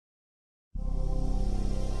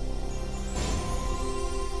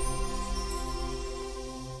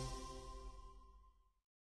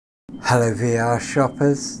Hello VR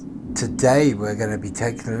shoppers, today we're going to be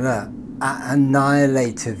taking a look at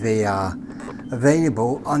Annihilator VR,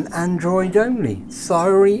 available on Android only.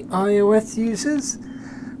 Sorry iOS users,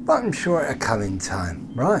 but I'm sure it'll come in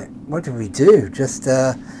time. Right, what do? Just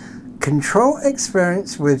control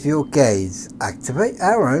experience with your gaze, activate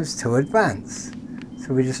arrows to advance.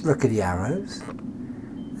 So we just look at the arrows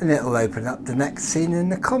and it'll open up the next scene in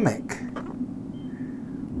the comic,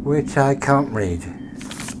 which I can't read.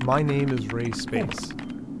 My name is Ray Space.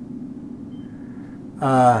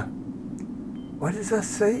 What does that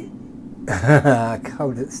say?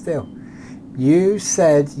 Hold it still. You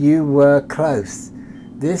said you were close.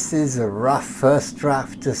 This is a rough first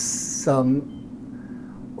draft to some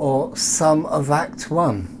of Act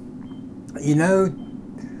 1. You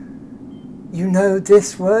know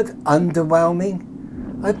this word, underwhelming?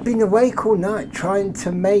 I've been awake all night trying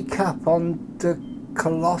to make up on the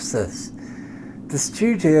Colossus. The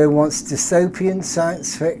studio wants dystopian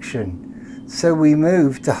science fiction, so we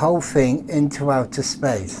moved the whole thing into outer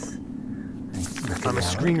space. I'm a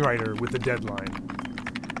screenwriter with a deadline.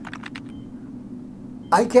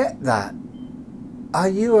 I get that. Are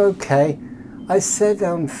you okay? I said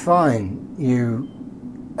I'm fine, you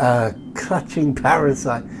clutching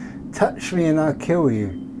parasite. Touch me and I'll kill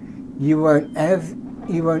you. You won't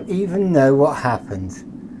even know what happened.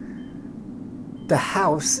 The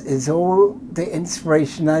house is all the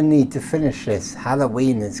inspiration I need to finish this.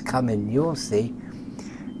 Halloween is coming, you'll see.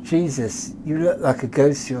 Jesus, you look like a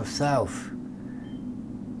ghost yourself.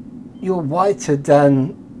 You're whiter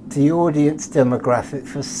than the audience demographic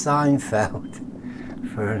for Seinfeld.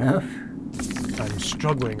 Fair enough. I'm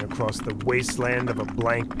struggling across the wasteland of a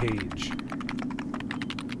blank page.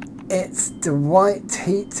 It's the white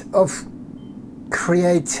heat of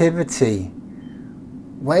creativity.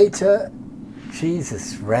 Waiter.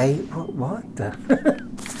 Jesus, Ray, what the?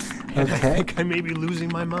 And Okay. I think I may be losing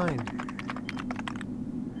my mind.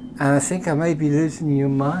 And I think I may be losing your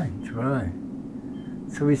mind, right?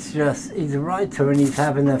 So he's a writer and he's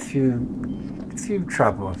having a few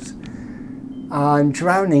troubles. I'm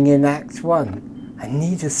drowning in Act 1. I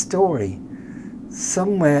need a story.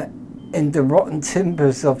 Somewhere in the rotten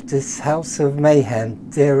timbers of this house of mayhem,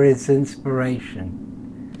 there is inspiration.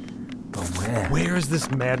 But where? Where is this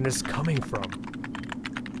madness coming from?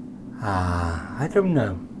 I don't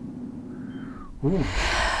know. Ooh,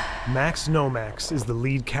 Max Nomax is the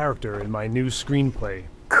lead character in my new screenplay.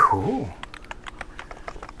 cool.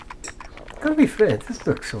 Gotta be fair, this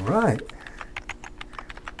looks alright.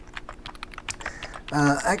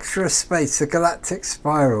 Extra space, a galactic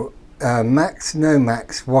spiral. Max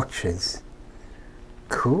Nomax watches.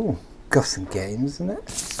 Cool. Got some games, isn't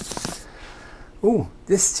it? Ooh,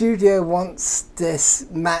 this studio wants this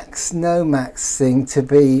Max Nomax thing to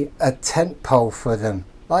be a tentpole for them.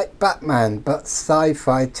 Like Batman, but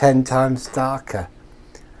sci-fi 10 times darker.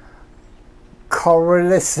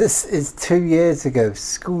 Coriolis is 2 years ago.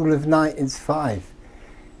 School of Night is 5.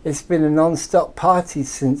 It's been a non-stop party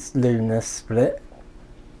since Lunar split.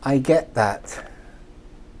 I get that.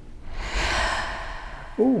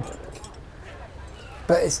 Ooh.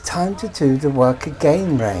 But it's time to do the work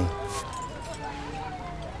again, Ray.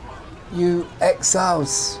 The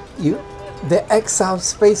exiled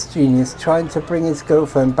space genius trying to bring his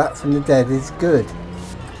girlfriend back from the dead is good.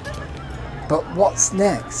 But what's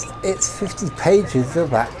next? It's 50 pages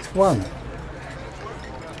of Act 1.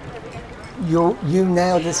 You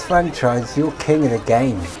nail this franchise, you're king of the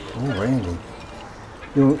game. Oh, really?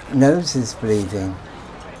 Your nose is bleeding,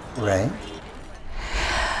 Ray.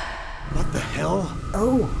 What the hell?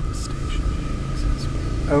 Oh.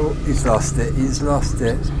 Oh, he's lost it. He's lost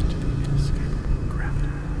it.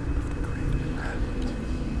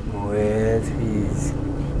 Weird.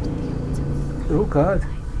 Oh God.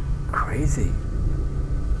 Crazy.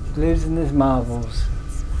 He's losing his marbles.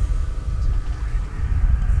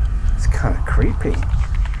 It's kind of creepy.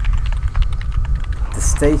 The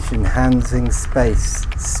station hands in space,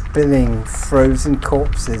 spilling frozen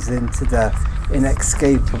corpses into the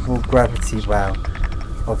inescapable gravity well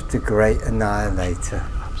of the great Annihilator.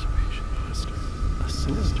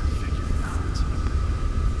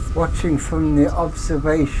 Watching from the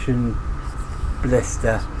observation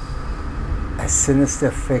blister, a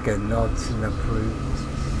sinister figure nods and approves.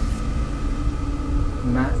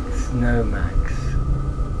 Max Nomax.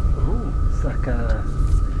 Ooh, it's like a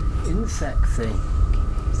insect thing.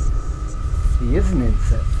 He is an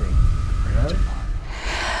insect thing, right?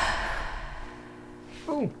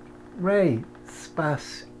 Oh, Ray,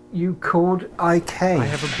 Spas, you called IK. I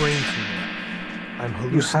have a brain tumor. I'm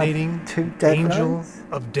hallucinating two Angel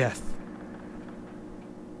deadlines? of Death.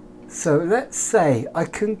 So let's say I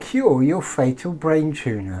can cure your fatal brain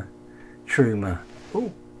tumor.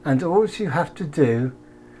 Ooh. And all you have to do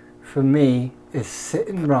for me is sit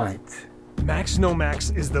and write. Max No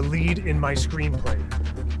Max is the lead in my screenplay.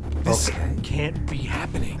 This Okay. can't be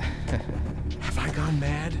happening. Have I gone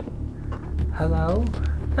mad? Hello?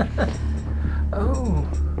 Oh.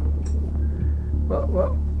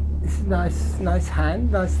 Well, it's a nice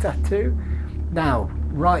hand, nice tattoo. Now,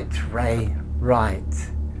 right, Ray, right.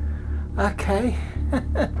 Okay.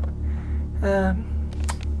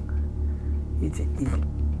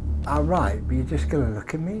 All right, but you're just gonna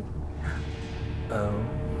look at me? Oh.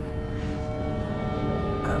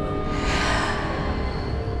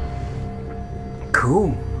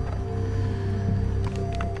 Cool.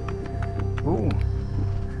 Ooh.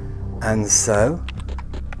 And so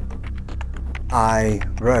I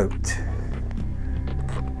wrote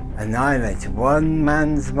Annihilator, one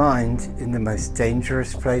man's mind in the most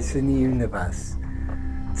dangerous place in the universe.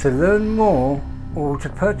 To learn more or to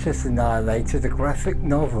purchase Annihilator, the graphic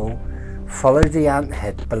novel, follow the ant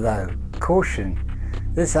head below. Caution,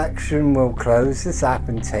 this action will close this app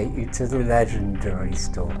and take you to the legendary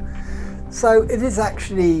store. So it is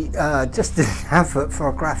actually just an advert for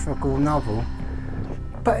a graphical novel.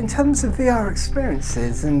 But in terms of VR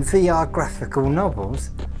experiences and VR graphical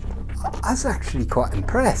novels, I was actually quite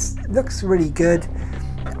impressed. It looks really good.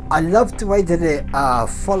 I love the way that it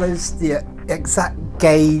follows the exact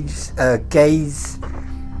gaze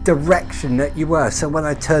direction that you were. So when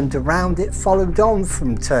I turned around, it followed on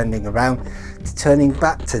from turning around to turning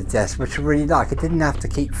back to the desk, which I really like. I didn't have to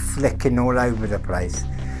keep flicking all over the place,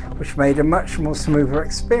 which made a much more smoother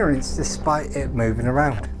experience despite it moving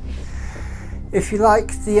around. If you like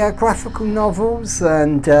the graphical novels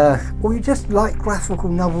and or you just like graphical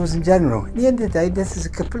novels in general, at the end of the day, this is a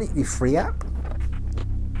completely free app.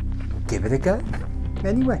 Give it a go.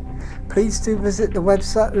 Anyway, please do visit the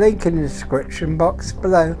website link in the description box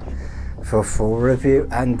below for full review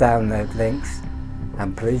and download links.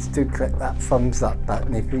 And please do click that thumbs up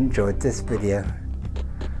button if you enjoyed this video.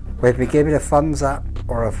 Whether you give it a thumbs up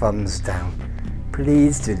or a thumbs down,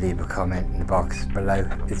 please do leave a comment in the box below,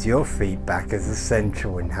 as your feedback is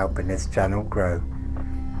essential in helping this channel grow.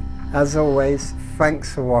 As always,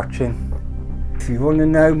 thanks for watching. If you want to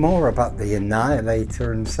know more about the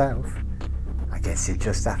Annihilator himself, I guess you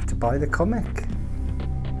just have to buy the comic.